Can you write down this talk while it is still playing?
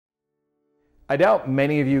I doubt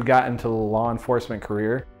many of you got into the law enforcement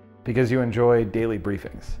career because you enjoy daily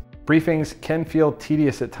briefings. Briefings can feel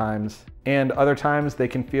tedious at times, and other times they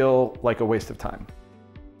can feel like a waste of time.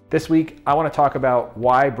 This week, I want to talk about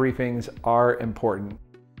why briefings are important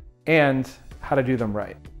and how to do them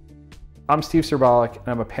right. I'm Steve Cerbalic, and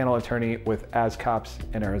I'm a panel attorney with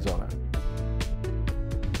AsCops in Arizona.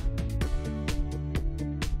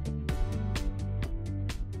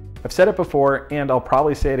 I've said it before, and I'll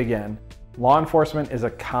probably say it again. Law enforcement is a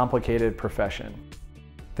complicated profession.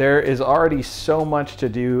 There is already so much to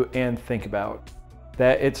do and think about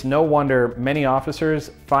that it's no wonder many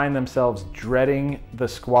officers find themselves dreading the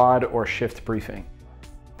squad or shift briefing.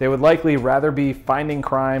 They would likely rather be finding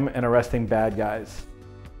crime and arresting bad guys.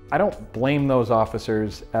 I don't blame those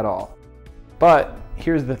officers at all. But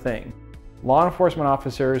here's the thing. Law enforcement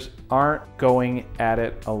officers aren't going at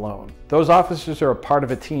it alone. Those officers are a part of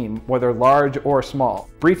a team, whether large or small.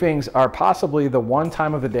 Briefings are possibly the one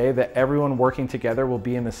time of the day that everyone working together will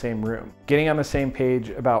be in the same room, getting on the same page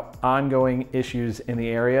about ongoing issues in the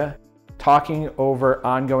area. Talking over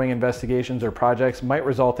ongoing investigations or projects might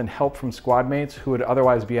result in help from squad mates who would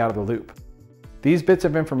otherwise be out of the loop. These bits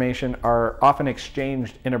of information are often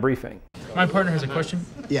exchanged in a briefing. My partner has a question.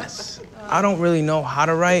 Yes. I don't really know how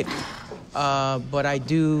to write, but I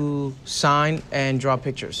do sign and draw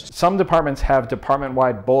pictures. Some departments have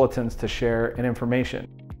department-wide bulletins to share and information.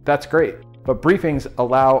 That's great, but briefings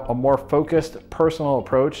allow a more focused, personal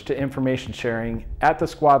approach to information sharing at the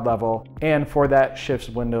squad level and for that shift's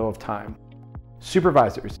window of time.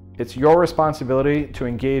 Supervisors, it's your responsibility to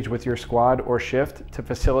engage with your squad or shift to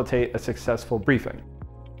facilitate a successful briefing.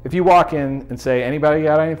 If you walk in and say, "Anybody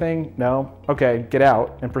got anything? No? Okay, get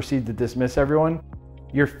out," and proceed to dismiss everyone,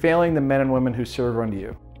 you're failing the men and women who serve under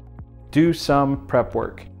you. Do some prep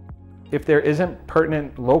work. If there isn't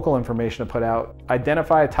pertinent local information to put out,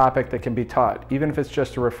 identify a topic that can be taught, even if it's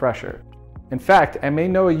just a refresher. In fact, I may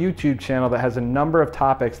know a YouTube channel that has a number of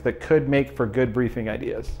topics that could make for good briefing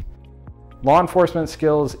ideas. Law enforcement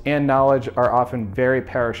skills and knowledge are often very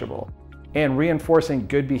perishable, and reinforcing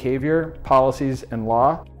good behavior, policies, and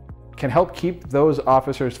law can help keep those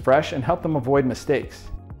officers fresh and help them avoid mistakes.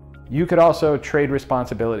 You could also trade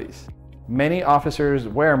responsibilities. Many officers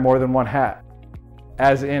wear more than one hat,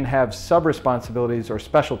 as in have sub-responsibilities or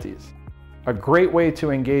specialties. A great way to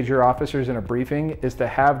engage your officers in a briefing is to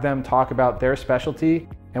have them talk about their specialty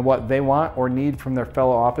and what they want or need from their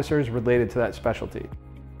fellow officers related to that specialty.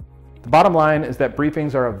 The bottom line is that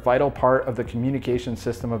briefings are a vital part of the communication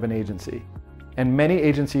system of an agency, and many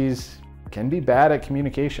agencies can be bad at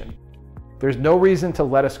communication. There's no reason to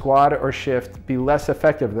let a squad or shift be less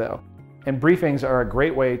effective though, and briefings are a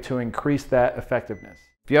great way to increase that effectiveness.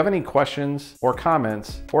 If you have any questions or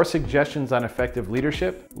comments or suggestions on effective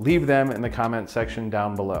leadership, leave them in the comment section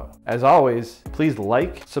down below. As always, please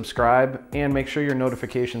like, subscribe, and make sure your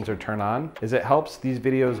notifications are turned on, as it helps these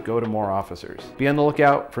videos go to more officers. Be on the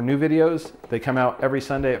lookout for new videos. They come out every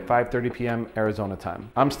Sunday at 5:30 p.m. Arizona time.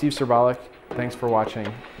 I'm Steve Cerbalic. Thanks for watching,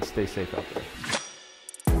 and stay safe out there.